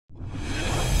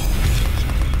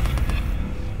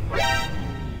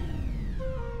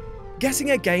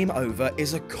Getting a game over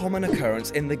is a common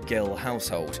occurrence in the Gil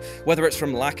household. Whether it's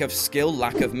from lack of skill,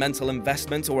 lack of mental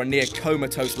investment, or a near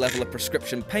comatose level of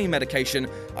prescription pain medication,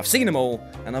 I've seen them all,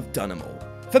 and I've done them all.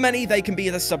 For many, they can be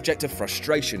the subject of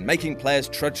frustration, making players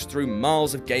trudge through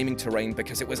miles of gaming terrain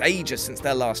because it was ages since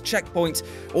their last checkpoint,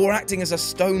 or acting as a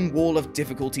stone wall of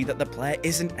difficulty that the player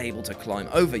isn't able to climb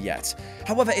over yet.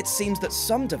 However, it seems that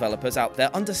some developers out there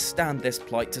understand this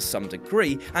plight to some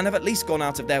degree, and have at least gone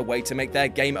out of their way to make their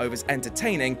game overs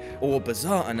entertaining, or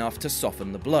bizarre enough to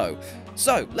soften the blow.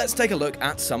 So, let's take a look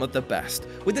at some of the best.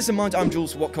 With this in mind, I'm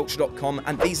Jules for WhatCulture.com,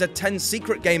 and these are 10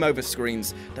 secret game over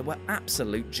screens that were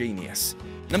absolute genius.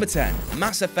 Number 10.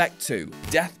 Mass Effect 2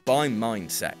 Death by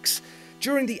Mind Sex.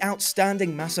 During the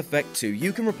outstanding Mass Effect 2,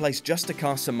 you can replace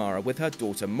Justicar Samara with her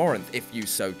daughter Morinth if you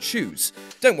so choose.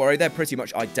 Don't worry, they're pretty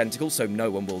much identical, so no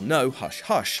one will know, hush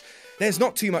hush. There's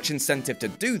not too much incentive to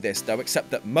do this though,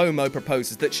 except that Momo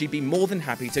proposes that she'd be more than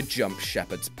happy to jump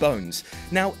Shepard's bones.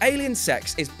 Now, alien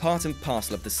sex is part and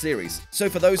parcel of the series, so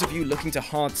for those of you looking to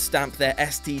hard stamp their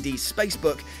STD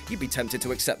spacebook, you'd be tempted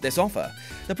to accept this offer.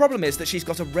 The problem is that she's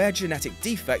got a rare genetic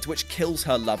defect which kills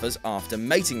her lovers after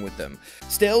mating with them.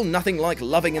 Still, nothing like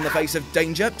loving in the face of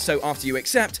danger, so after you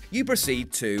accept, you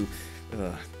proceed to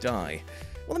die.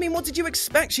 Well, I mean, what did you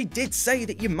expect? She did say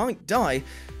that you might die,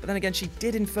 but then again, she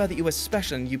did infer that you were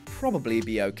special and you'd probably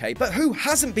be okay. But who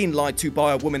hasn't been lied to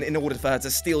by a woman in order for her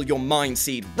to steal your mind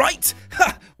seed, right?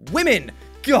 Ha! Women!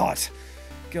 God,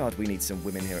 we need some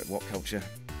women here at WhatCulture.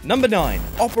 Number 9.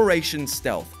 Operation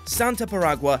Stealth. Santa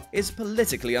Paragua is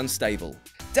politically unstable.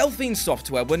 Delphine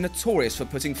Software were notorious for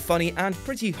putting funny and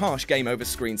pretty harsh game over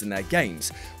screens in their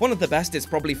games. One of the best is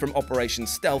probably from Operation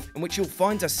Stealth, in which you'll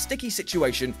find a sticky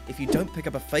situation if you don't pick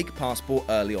up a fake passport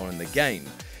early on in the game.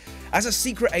 As a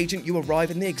secret agent, you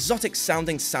arrive in the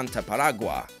exotic-sounding Santa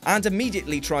Paragua and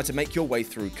immediately try to make your way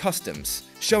through customs.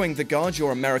 Showing the guards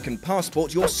your American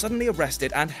passport, you're suddenly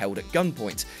arrested and held at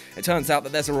gunpoint. It turns out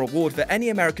that there's a reward for any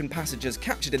American passengers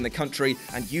captured in the country,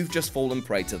 and you've just fallen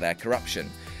prey to their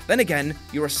corruption. Then again,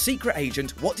 you're a secret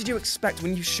agent. What did you expect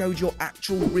when you showed your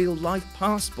actual real-life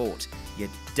passport, you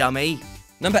dummy?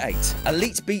 Number 8.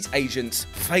 Elite Beat Agents.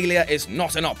 Failure is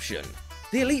not an option.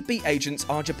 The Elite Beat Agents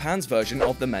are Japan's version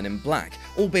of the Men in Black,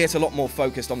 albeit a lot more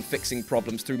focused on fixing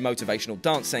problems through motivational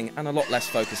dancing and a lot less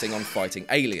focusing on fighting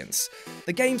aliens.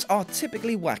 The games are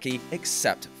typically wacky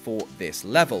except for this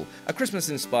level, a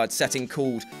Christmas-inspired setting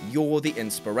called You're the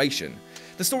Inspiration.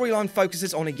 The storyline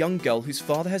focuses on a young girl whose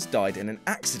father has died in an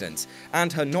accident,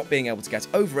 and her not being able to get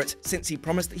over it since he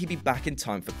promised that he'd be back in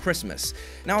time for Christmas.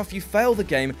 Now, if you fail the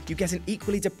game, you get an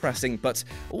equally depressing but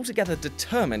altogether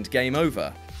determined game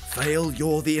over. Fail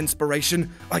You're the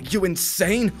Inspiration? Are you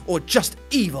insane or just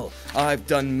evil? I've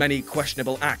done many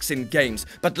questionable acts in games,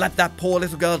 but let that poor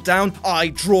little girl down? I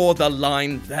draw the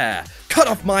line there. Cut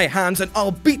off my hands and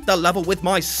I'll beat the level with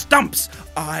my stumps.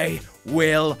 I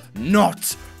will not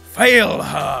fail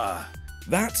her.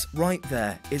 That right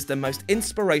there is the most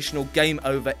inspirational game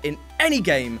over in any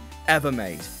game ever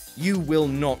made. You will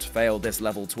not fail this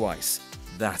level twice.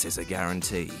 That is a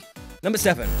guarantee. Number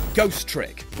 7. Ghost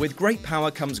Trick. With great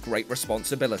power comes great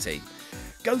responsibility.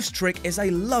 Ghost Trick is a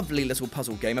lovely little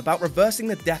puzzle game about reversing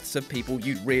the deaths of people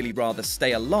you'd really rather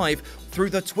stay alive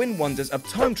through the twin wonders of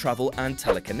time travel and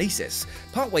telekinesis.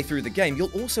 Partway through the game,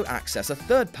 you'll also access a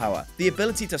third power, the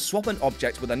ability to swap an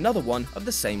object with another one of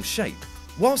the same shape.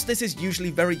 Whilst this is usually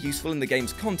very useful in the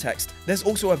game's context, there's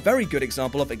also a very good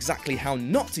example of exactly how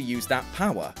not to use that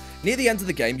power. Near the end of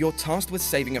the game, you're tasked with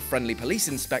saving a friendly police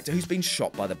inspector who's been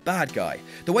shot by the bad guy.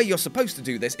 The way you're supposed to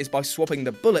do this is by swapping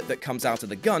the bullet that comes out of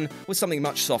the gun with something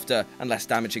much softer and less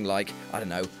damaging like, I don't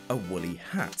know, a woolly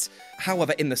hat.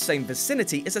 However, in the same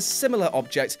vicinity is a similar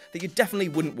object that you definitely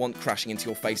wouldn't want crashing into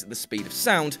your face at the speed of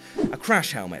sound, a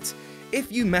crash helmet. If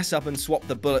you mess up and swap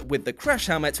the bullet with the crash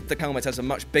helmet, the helmet has a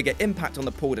much bigger impact on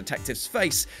the poor detective's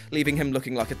face, leaving him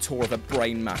looking like a tour of a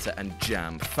brain matter and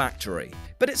jam factory.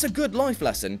 But it's a good life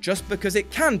lesson. Just because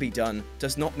it can be done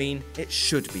does not mean it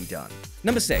should be done.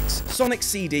 Number 6. Sonic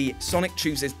CD. Sonic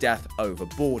chooses death over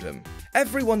boredom.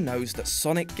 Everyone knows that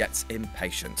Sonic gets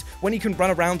impatient. When you can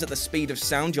run around at the speed of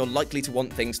sound, you're likely to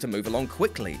want things to move along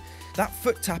quickly. That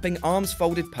foot-tapping,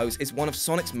 arms-folded pose is one of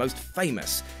Sonic's most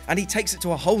famous, and he takes it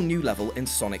to a whole new level in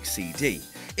Sonic CD.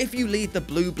 If you leave the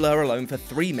blue blur alone for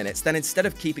 3 minutes, then instead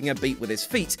of keeping a beat with his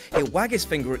feet, he'll wag his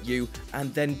finger at you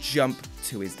and then jump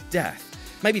to his death.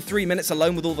 Maybe 3 minutes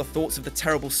alone with all the thoughts of the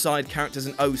terrible side characters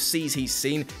and OCs he's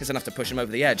seen is enough to push him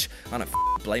over the edge. I don't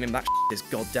blame him, that is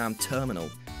goddamn terminal.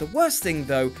 The worst thing,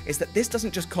 though, is that this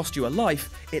doesn't just cost you a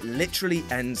life, it literally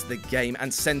ends the game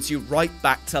and sends you right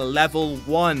back to level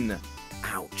 1.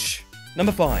 Ouch.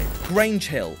 Number 5. Grange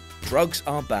Hill. Drugs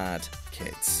are bad,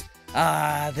 kids.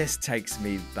 Ah, this takes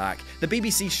me back. The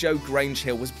BBC show Grange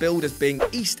Hill was billed as being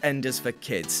EastEnders for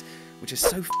kids, which is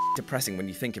so depressing when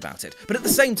you think about it. But at the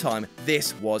same time,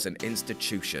 this was an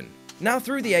institution. Now,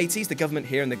 through the 80s, the government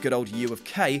here in the good old U of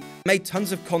K made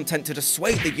tons of content to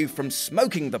dissuade the youth from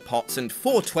smoking the pots and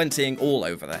 420ing all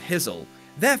over the hizzle.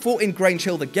 Therefore, in Grange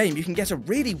Hill the game, you can get a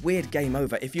really weird game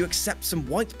over if you accept some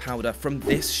white powder from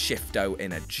this shifto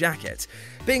in a jacket.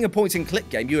 Being a point-and-click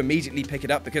game, you immediately pick it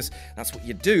up because that's what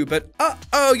you do, but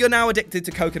uh-oh, you're now addicted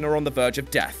to coke and are on the verge of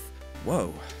death.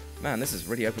 Whoa, man, this has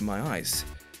really opened my eyes.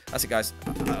 That's it, guys.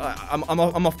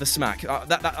 I'm off the smack.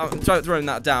 I'm throwing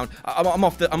that down. I'm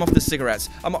off the cigarettes.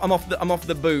 I'm off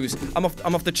the booze. I'm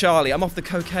off the Charlie. I'm off the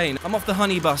cocaine. I'm off the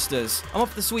honey busters. I'm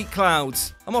off the sweet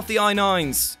clouds. I'm off the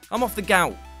I9s. I'm off the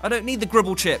gout. I don't need the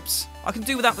gribble chips. I can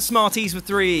do without the Smarties with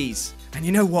 3 E's. And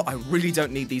you know what? I really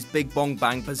don't need these big bong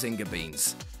bang bazinga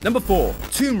beans. Number 4,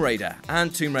 Tomb Raider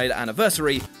and Tomb Raider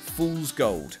Anniversary, Fool's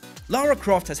Gold. Lara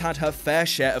Croft has had her fair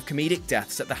share of comedic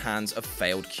deaths at the hands of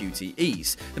failed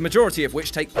QTEs, the majority of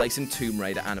which take place in Tomb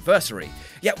Raider Anniversary.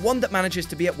 Yet one that manages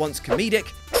to be at once comedic,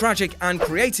 tragic, and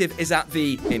creative is at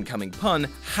the, incoming pun,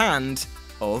 hand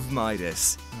of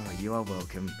Midas. Oh, you are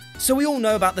welcome. So we all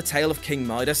know about the tale of King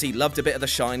Midas. He loved a bit of the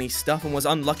shiny stuff and was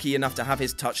unlucky enough to have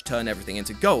his touch turn everything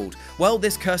into gold. Well,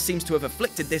 this curse seems to have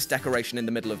afflicted this decoration in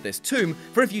the middle of this tomb,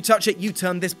 for if you touch it, you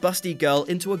turn this busty girl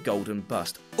into a golden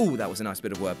bust. Ooh, that was a nice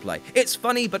bit of wordplay. It's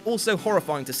funny, but also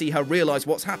horrifying to see her realise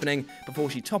what's happening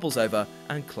before she topples over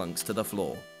and clunks to the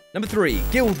floor. Number 3,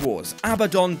 Guild Wars.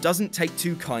 Abaddon doesn't take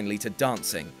too kindly to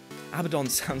dancing. Abaddon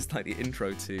sounds like the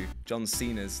intro to John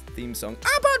Cena's theme song,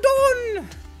 Abaddon!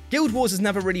 Guild Wars has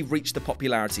never really reached the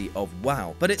popularity of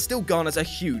WoW, but it still garners a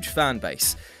huge fan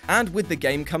base. And with the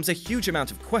game comes a huge amount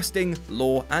of questing,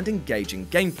 lore, and engaging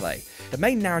gameplay. The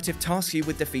main narrative tasks you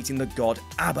with defeating the god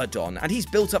Abaddon, and he's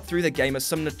built up through the game as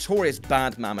some notorious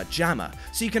bad mamma jamma,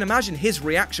 so you can imagine his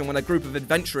reaction when a group of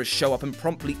adventurers show up and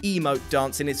promptly emote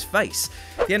dance in his face.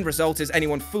 The end result is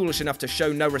anyone foolish enough to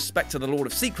show no respect to the Lord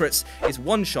of Secrets is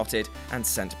one-shotted and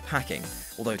sent packing.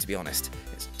 Although, to be honest,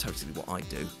 it's totally what I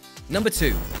do. Number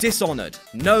 2, Dishonored.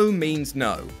 No means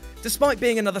no. Despite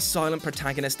being another silent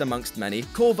protagonist amongst many,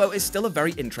 Corvo is still a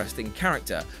very interesting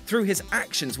character. Through his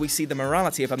actions, we see the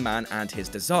morality of a man and his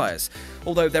desires.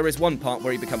 Although there is one part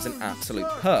where he becomes an absolute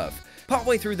perv.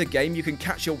 Partway through the game, you can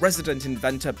catch your resident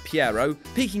inventor, Piero,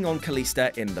 peeking on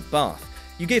Callista in the bath.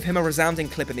 You give him a resounding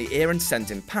clip in the ear and send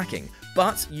him packing,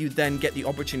 but you then get the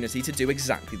opportunity to do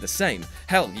exactly the same.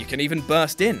 Hell, you can even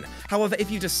burst in. However,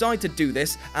 if you decide to do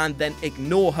this and then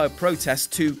ignore her protests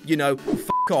to, you know, f***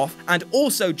 off and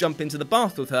also jump into the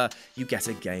bath with her, you get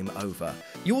a game over.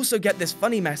 You also get this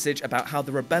funny message about how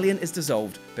the rebellion is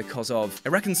dissolved because of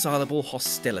irreconcilable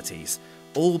hostilities,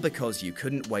 all because you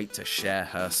couldn't wait to share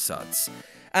her suds.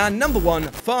 And number 1,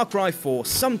 Far Cry 4,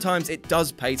 sometimes it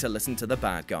does pay to listen to the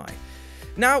bad guy.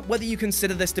 Now, whether you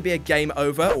consider this to be a game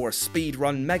over or a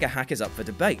speedrun mega hack is up for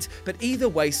debate, but either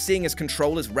way, seeing as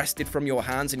control is wrested from your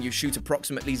hands and you shoot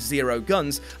approximately 0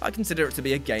 guns, I consider it to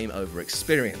be a game over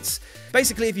experience.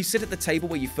 Basically, if you sit at the table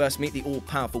where you first meet the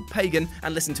all-powerful pagan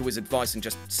and listen to his advice and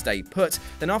just stay put,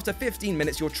 then after 15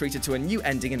 minutes you're treated to a new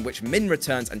ending in which Min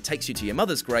returns and takes you to your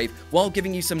mother's grave while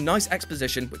giving you some nice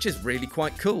exposition, which is really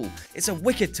quite cool. It's a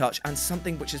wicked touch and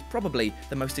something which is probably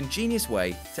the most ingenious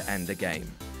way to end a game.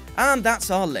 And that's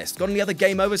our list. Got any other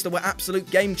game overs that were absolute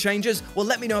game changers? Well,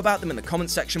 let me know about them in the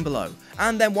comments section below.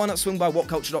 And then why not swing by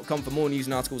whatculture.com for more news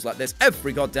and articles like this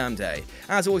every goddamn day.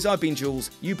 As always, I've been Jules,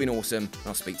 you've been awesome, and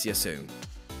I'll speak to you soon.